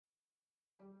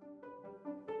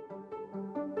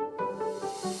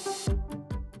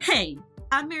Hey,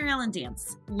 I'm Mary Ellen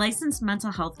Dance, licensed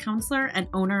mental health counselor and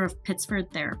owner of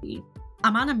Pittsford Therapy.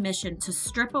 I'm on a mission to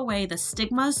strip away the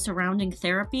stigmas surrounding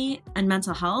therapy and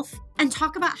mental health and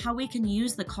talk about how we can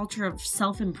use the culture of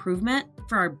self-improvement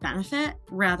for our benefit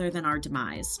rather than our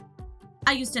demise.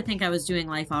 I used to think I was doing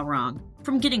life all wrong,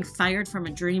 from getting fired from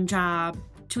a dream job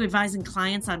to advising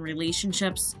clients on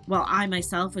relationships while I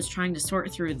myself was trying to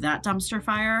sort through that dumpster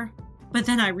fire. But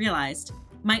then I realized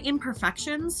my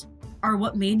imperfections are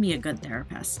what made me a good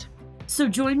therapist. So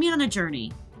join me on a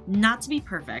journey, not to be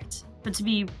perfect, but to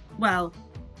be, well,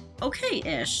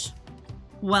 okay-ish.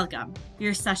 Welcome.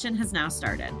 Your session has now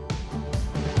started.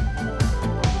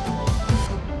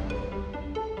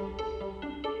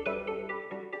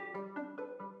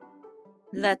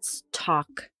 Let's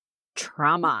talk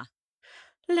trauma.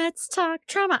 Let's talk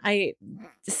trauma. I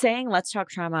sang Let's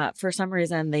Talk Trauma. For some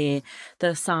reason, the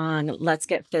song Let's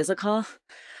Get Physical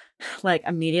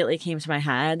immediately came to my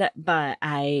head, but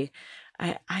I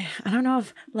don't know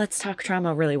if Let's Talk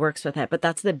Trauma really works with it, but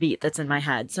that's the beat that's in my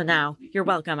head. So now you're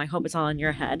welcome. I hope it's all in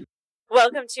your head.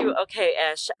 Welcome to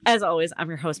Okay-ish. As always, I'm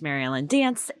your host, Mary Ellen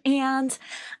Dance, and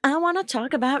I want to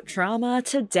talk about trauma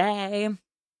today.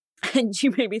 And you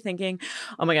may be thinking,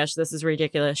 oh my gosh, this is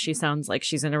ridiculous. She sounds like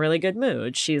she's in a really good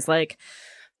mood. She's like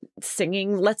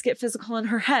singing Let's Get Physical in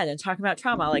her head and talking about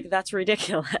trauma. That's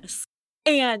ridiculous.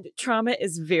 And trauma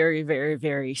is very, very,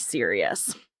 very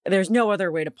serious. There's no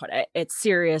other way to put it. It's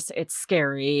serious. It's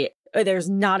scary. There's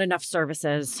not enough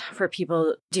services for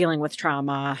people dealing with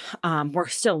trauma. We're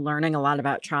still learning a lot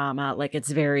about trauma.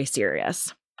 It's very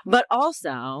serious. But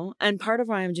also, and part of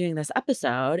why I'm doing this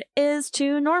episode is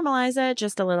to normalize it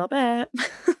just a little bit.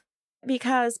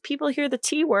 Because people hear the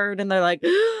T word and they're like,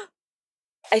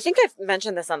 I think I've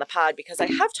mentioned this on the pod because I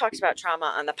have talked about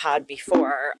trauma on the pod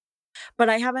before. But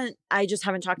I just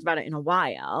haven't talked about it in a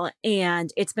while.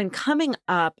 And it's been coming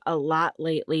up a lot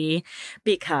lately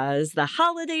because the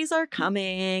holidays are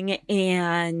coming.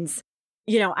 And,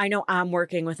 I know I'm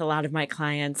working with a lot of my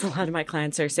clients. A lot of my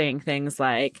clients are saying things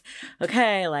like,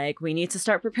 okay, we need to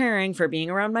start preparing for being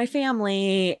around my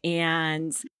family.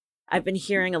 And I've been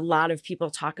hearing a lot of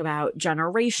people talk about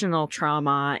generational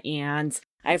trauma, and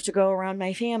I have to go around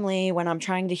my family when I'm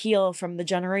trying to heal from the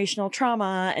generational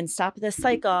trauma and stop this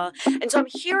cycle. And so I'm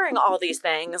hearing all these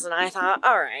things, and I thought,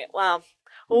 all right, well,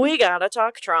 we gotta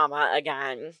talk trauma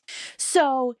again.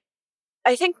 So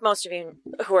I think most of you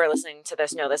who are listening to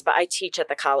this know this, but I teach at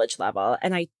the college level,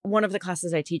 and one of the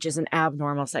classes I teach is an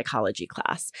abnormal psychology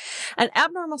class. And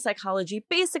abnormal psychology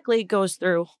basically goes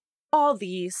through all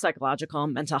the psychological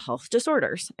mental health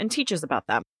disorders and teaches about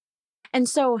them. And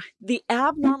so the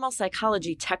abnormal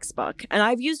psychology textbook, and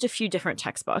I've used a few different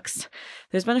textbooks.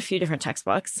 There's been a few different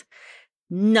textbooks.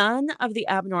 None of the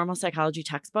abnormal psychology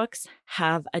textbooks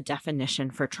have a definition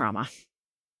for trauma.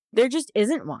 There just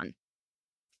isn't one.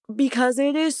 Because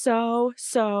it is so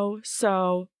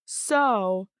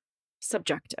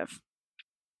subjective.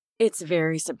 It's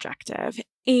very subjective.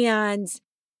 And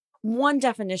one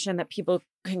definition that people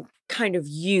can kind of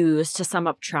use to sum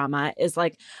up trauma is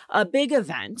a big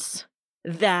event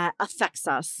that affects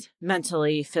us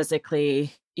mentally,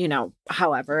 physically,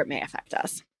 however it may affect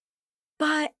us.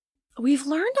 But we've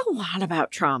learned a lot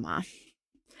about trauma.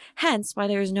 Hence why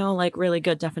there's no really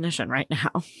good definition right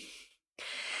now.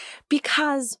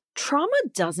 Because trauma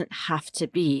doesn't have to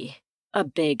be a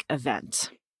big event.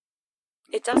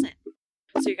 It doesn't.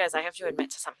 So you guys, I have to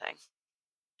admit to something.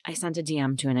 I sent a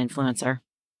DM to an influencer.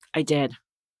 I did.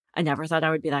 I never thought I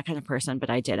would be that kind of person, but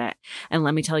I did it. And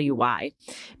let me tell you why.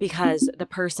 Because the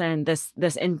person, this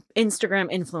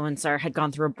Instagram influencer had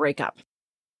gone through a breakup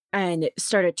and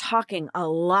started talking a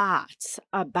lot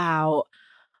about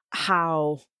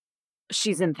how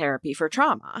she's in therapy for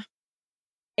trauma.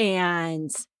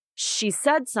 And she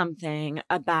said something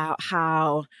about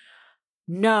how,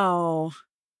 no,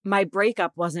 my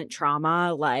breakup wasn't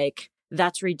trauma.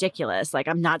 That's ridiculous.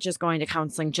 I'm not just going to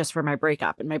counseling just for my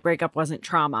breakup, and my breakup wasn't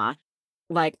trauma.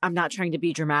 I'm not trying to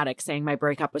be dramatic saying my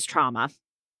breakup was trauma.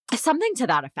 Something to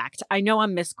that effect. I know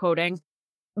I'm misquoting,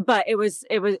 but it was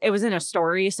in a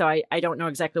story, so I don't know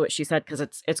exactly what she said because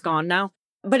it's gone now.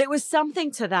 But it was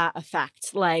something to that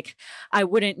effect. I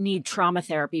wouldn't need trauma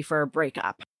therapy for a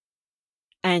breakup.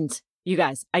 And you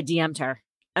guys, I DM'd her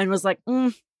and was like,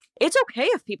 it's okay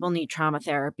if people need trauma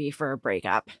therapy for a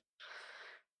breakup.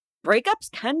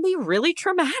 Breakups can be really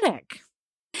traumatic.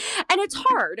 And it's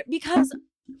hard because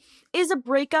is a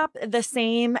breakup the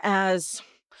same as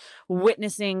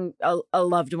witnessing a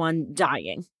loved one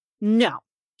dying? No,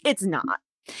 it's not.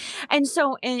 And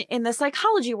so in the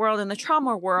psychology world, in the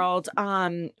trauma world,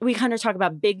 we kind of talk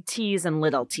about big T's and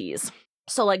little T's.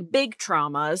 So big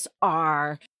traumas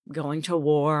are going to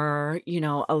war.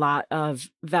 A lot of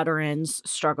veterans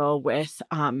struggle with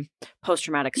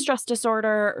post-traumatic stress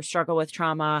disorder or struggle with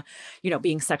trauma,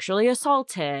 being sexually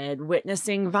assaulted,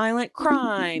 witnessing violent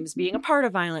crimes, being a part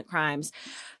of violent crimes.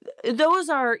 Those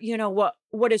are,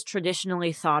 what is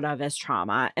traditionally thought of as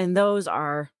trauma. And those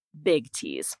are big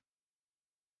T's.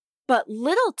 But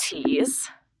little t's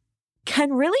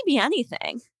can really be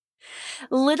anything.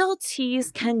 Little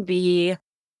t's can be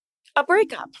a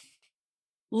breakup.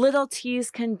 Little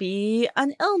t's can be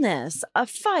an illness, a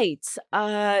fight,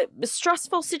 a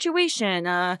stressful situation.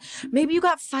 Maybe you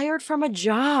got fired from a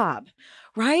job,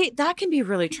 right? That can be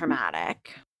really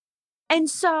traumatic. And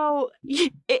so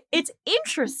it's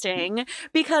interesting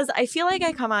because I feel like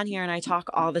I come on here and I talk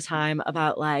all the time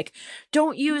about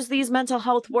don't use these mental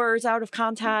health words out of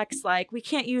context. We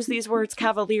can't use these words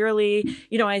cavalierly.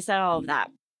 I said all of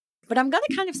that. But I'm going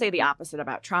to kind of say the opposite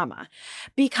about trauma,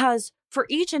 because for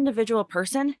each individual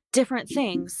person, different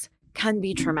things can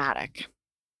be traumatic.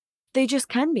 They just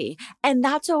can be. And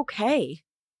that's okay.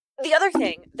 The other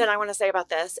thing that I want to say about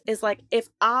this is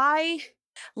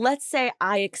let's say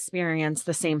I experience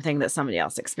the same thing that somebody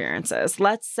else experiences.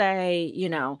 Let's say,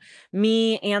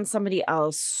 me and somebody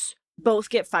else both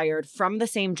get fired from the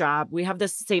same job. We have the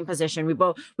same position. We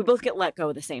both get let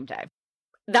go the same day.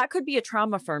 That could be a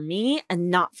trauma for me and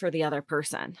not for the other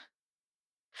person.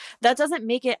 That doesn't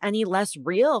make it any less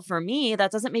real for me.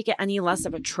 That doesn't make it any less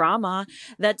of a trauma.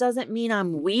 That doesn't mean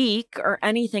I'm weak or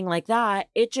anything like that.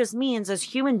 It just means as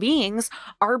human beings,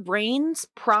 our brains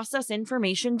process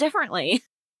information differently.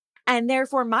 And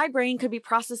therefore, my brain could be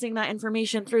processing that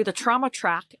information through the trauma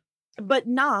track, but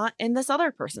not in this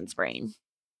other person's brain.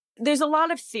 There's a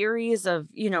lot of theories of,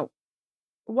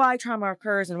 why trauma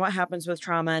occurs and what happens with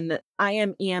trauma. And I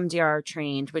am EMDR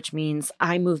trained, which means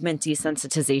eye movement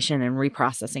desensitization and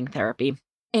reprocessing therapy.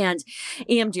 And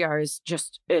EMDR is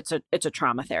it's a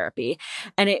trauma therapy.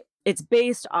 And it's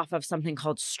based off of something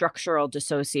called structural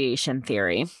dissociation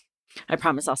theory. I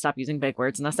promise I'll stop using big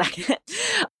words in a second.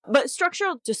 But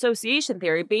structural dissociation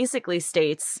theory basically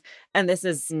states, and this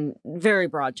is in very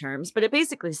broad terms, but it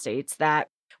basically states that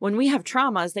when we have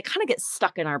traumas, they kind of get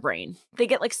stuck in our brain. They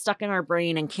get stuck in our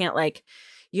brain and can't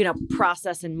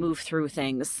process and move through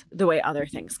things the way other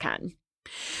things can.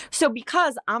 So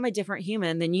because I'm a different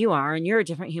human than you are, and you're a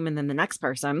different human than the next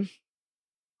person,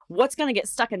 what's going to get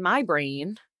stuck in my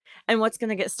brain and what's going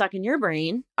to get stuck in your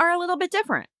brain are a little bit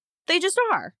different. They just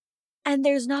are. And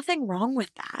there's nothing wrong with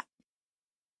that.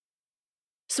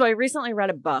 So I recently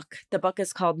read a book. The book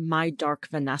is called My Dark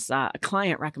Vanessa. A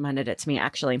client recommended it to me,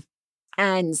 actually.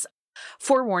 And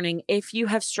forewarning, if you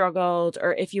have struggled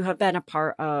or if you have been a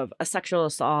part of a sexual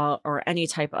assault or any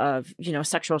type of,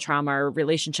 sexual trauma or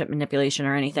relationship manipulation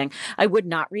or anything, I would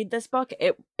not read this book.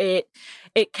 It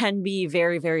can be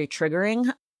very, very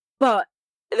triggering. But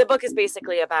the book is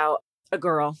basically about a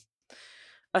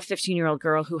 15-year-old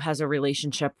girl who has a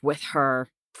relationship with her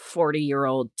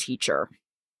 40-year-old teacher.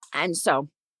 And so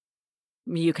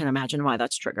you can imagine why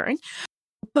that's triggering.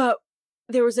 But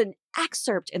there was an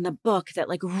excerpt in the book that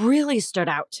really stood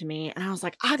out to me. And I was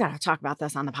like, I got to talk about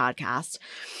this on the podcast,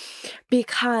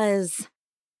 because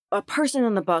a person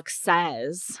in the book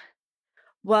says,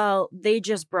 well, they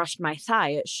just brushed my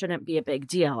thigh. It shouldn't be a big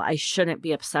deal. I shouldn't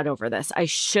be upset over this. I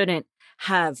shouldn't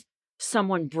have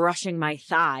someone brushing my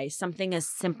thigh, something as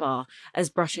simple as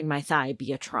brushing my thigh,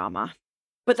 be a trauma.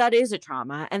 But that is a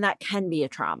trauma, and that can be a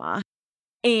trauma.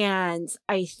 And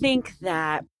I think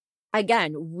that,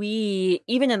 again, we,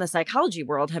 even in the psychology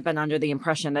world, have been under the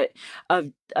impression that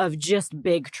of just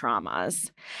big traumas.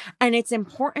 And it's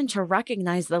important to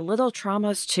recognize the little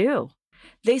traumas too.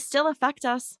 They still affect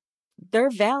us. They're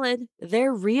valid.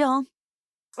 They're real.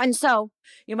 And so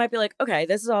you might be like, okay,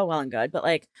 this is all well and good, but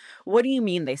what do you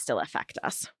mean they still affect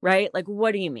us, right?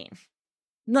 What do you mean?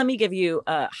 Let me give you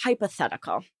a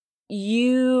hypothetical.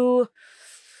 You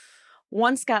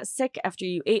once got sick after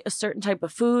you ate a certain type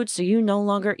of food, so you no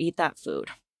longer eat that food.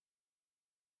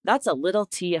 That's a little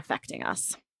t affecting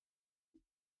us.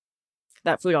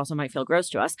 That food also might feel gross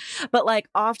to us, but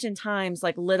oftentimes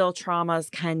little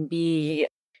traumas can be,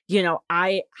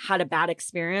 I had a bad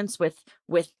experience with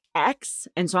X,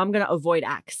 and so I'm going to avoid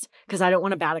X because I don't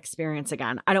want a bad experience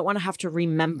again. I don't want to have to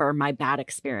remember my bad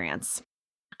experience.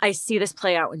 I see this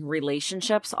play out in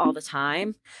relationships all the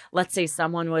time. Let's say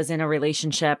someone was in a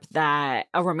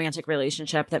romantic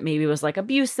relationship that maybe was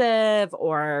abusive,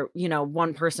 or,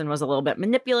 one person was a little bit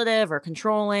manipulative or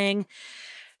controlling.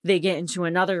 They get into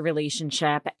another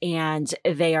relationship and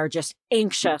they are just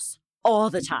anxious all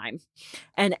the time.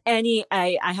 And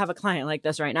I have a client like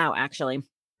this right now, actually.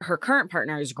 Her current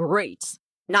partner is great,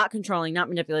 not controlling, not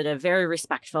manipulative, very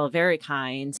respectful, very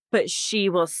kind, but she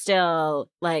will still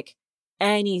like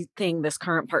anything this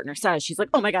current partner says, she's like,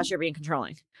 oh my gosh, you're being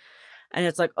controlling. And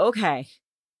it's like, okay,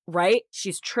 right?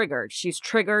 She's triggered. She's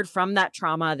triggered from that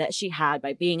trauma that she had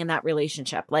by being in that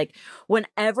relationship. Like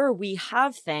whenever we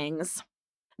have things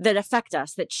that affect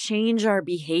us, that change our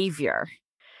behavior,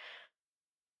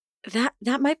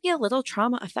 that might be a little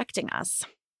trauma affecting us.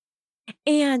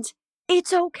 And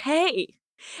it's okay.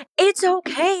 It's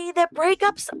okay that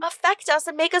breakups affect us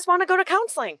and make us want to go to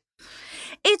counseling.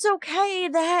 It's okay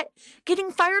that getting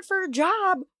fired for a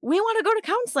job, we want to go to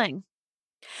counseling.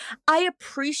 I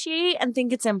appreciate and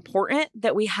think it's important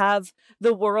that we have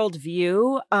the world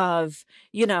view of,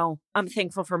 I'm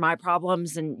thankful for my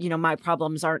problems and, my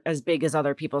problems aren't as big as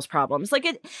other people's problems. Like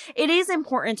it is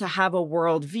important to have a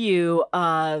world view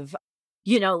of,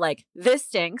 like this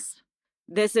stinks.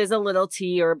 This is a little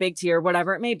T or a big T or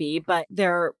whatever it may be, but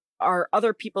there are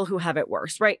other people who have it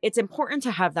worse, right? It's important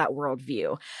to have that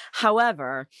worldview.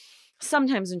 However,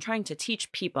 sometimes in trying to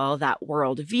teach people that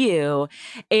worldview,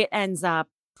 it ends up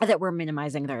that we're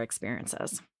minimizing their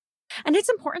experiences. And it's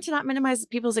important to not minimize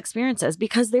people's experiences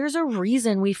because there's a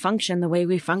reason we function the way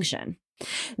we function.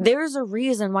 There's a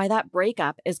reason why that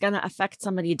breakup is going to affect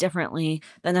somebody differently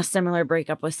than a similar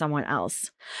breakup with someone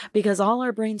else, because all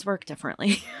our brains work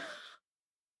differently.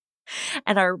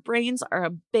 And our brains are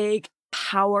a big,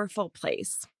 powerful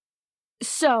place.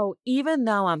 So even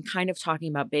though I'm kind of talking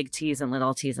about big T's and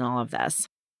little T's and all of this,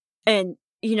 and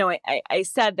I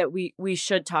said that we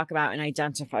should talk about and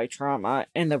identify trauma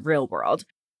in the real world.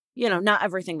 Not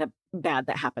everything that bad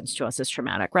that happens to us is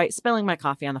traumatic, right? Spilling my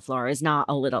coffee on the floor is not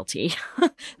a little T.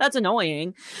 That's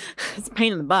annoying. It's a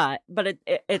pain in the butt, but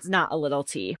it's not a little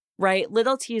T, right?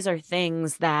 Little T's are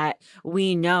things that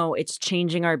we know it's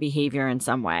changing our behavior in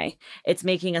some way. It's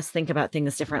making us think about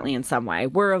things differently in some way.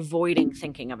 We're avoiding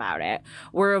thinking about it.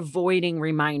 We're avoiding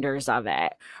reminders of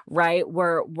it, right?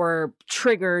 We're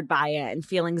triggered by it and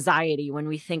feel anxiety when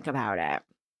we think about it.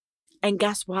 And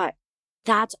guess what?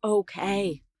 That's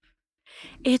okay.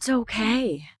 It's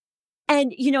okay.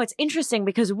 And, it's interesting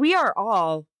because we are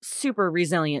all super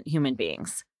resilient human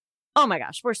beings. Oh my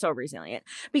gosh, we're so resilient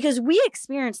because we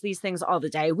experience these things all the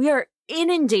day. We are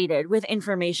inundated with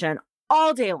information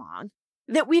all day long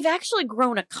that we've actually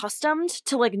grown accustomed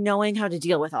to like knowing how to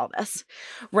deal with all this,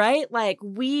 right? Like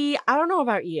I don't know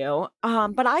about you,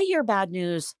 but I hear bad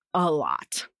news a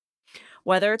lot.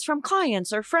 Whether it's from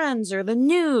clients or friends or the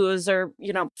news or,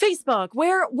 Facebook,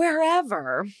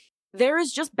 wherever, there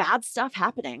is just bad stuff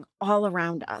happening all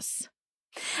around us.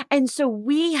 And so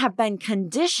we have been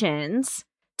conditioned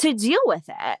to deal with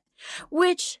it,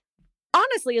 which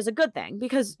honestly is a good thing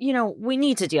because, we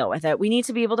need to deal with it. We need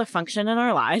to be able to function in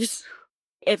our lives.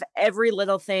 If every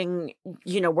little thing,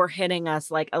 we're hitting us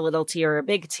like a little T or a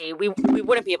big T, we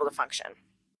wouldn't be able to function.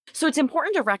 So it's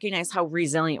important to recognize how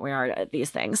resilient we are at these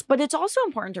things, but it's also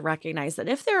important to recognize that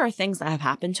if there are things that have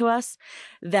happened to us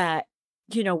that,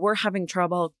 we're having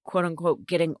trouble, quote unquote,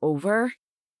 getting over,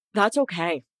 that's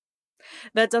okay.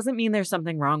 That doesn't mean there's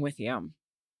something wrong with you.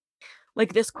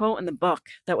 Like this quote in the book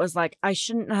that was like, I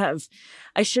shouldn't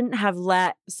have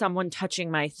let someone touching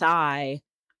my thigh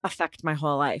affect my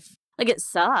whole life. Like it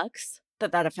sucks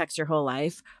that affects your whole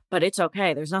life, but it's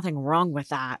okay. There's nothing wrong with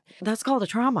that. That's called a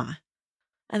trauma.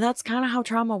 And that's kind of how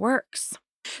trauma works.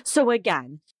 So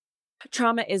again,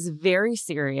 trauma is very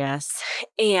serious.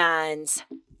 And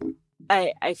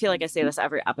I feel like I say this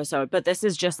every episode, but this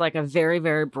is just like a very,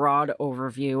 very broad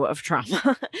overview of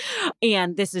trauma.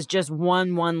 And this is just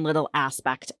one little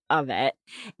aspect of it.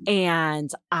 And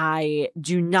I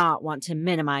do not want to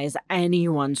minimize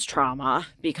anyone's trauma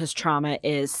because trauma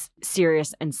is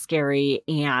serious and scary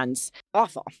and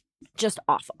awful, just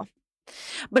awful.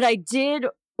 But I did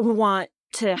want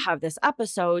to have this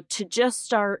episode to just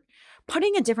start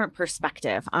putting a different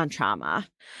perspective on trauma,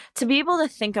 to be able to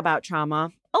think about trauma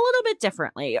a little bit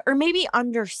differently, or maybe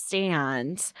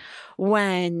understand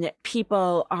when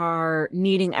people are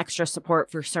needing extra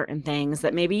support for certain things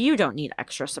that maybe you don't need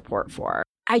extra support for.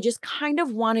 I just kind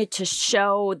of wanted to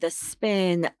show the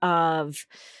spin of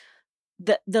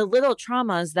the little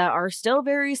traumas that are still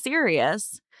very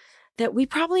serious that we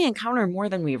probably encounter more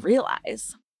than we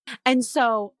realize. And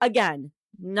so again,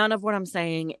 none of what I'm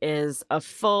saying is a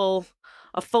full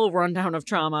rundown of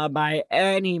trauma by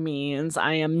any means.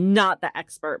 I am not the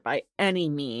expert by any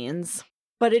means,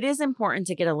 but it is important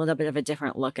to get a little bit of a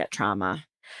different look at trauma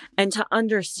and to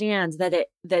understand that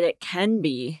it can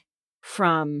be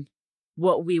from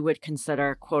what we would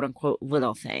consider quote unquote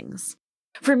little things.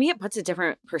 For me, it puts a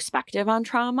different perspective on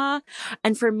trauma.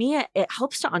 And for me, it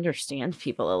helps to understand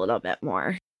people a little bit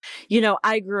more.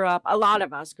 a lot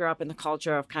of us grew up in the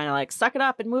culture of kind of like, suck it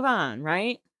up and move on,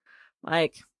 right?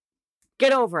 Like,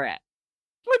 get over it.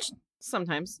 Which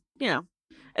sometimes,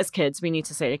 as kids, we need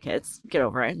to say to kids, get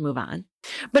over it and move on.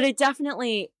 But it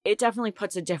definitely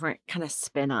puts a different kind of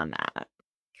spin on that.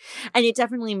 And it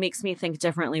definitely makes me think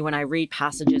differently when I read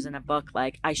passages in a book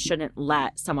like, I shouldn't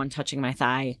let someone touching my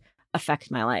thigh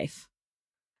affect my life.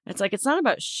 It's like, it's not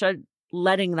about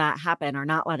letting that happen or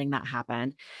not letting that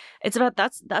happen. It's about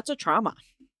that's a trauma.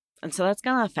 And so that's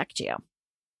going to affect you.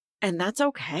 And that's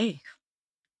okay.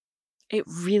 It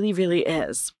really, really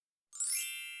is.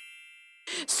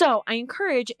 So I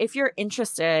encourage, if you're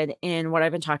interested in what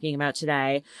I've been talking about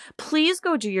today, please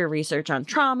go do your research on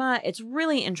trauma. It's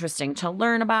really interesting to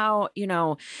learn about.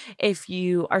 If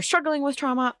you are struggling with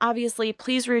trauma, obviously,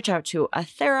 please reach out to a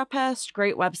therapist.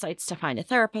 Great websites to find a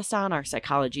therapist on are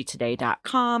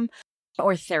psychologytoday.com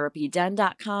or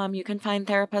therapyden.com. You can find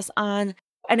therapists on.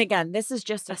 And again, this is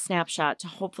just a snapshot to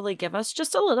hopefully give us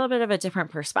just a little bit of a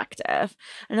different perspective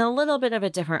and a little bit of a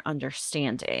different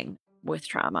understanding with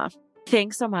trauma.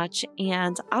 Thanks so much,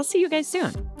 and I'll see you guys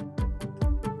soon.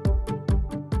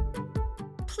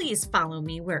 Please follow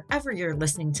me wherever you're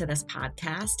listening to this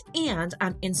podcast and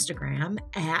on Instagram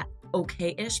at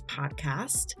OKish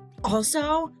Podcast.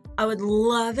 Also, I would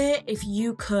love it if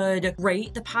you could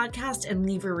rate the podcast and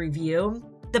leave a review.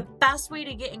 The best way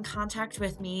to get in contact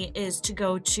with me is to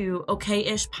go to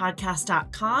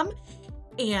okishpodcast.com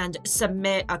and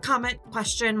submit a comment,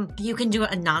 question. You can do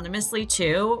it anonymously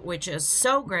too, which is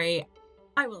so great.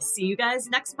 I will see you guys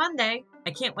next Monday.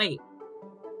 I can't wait.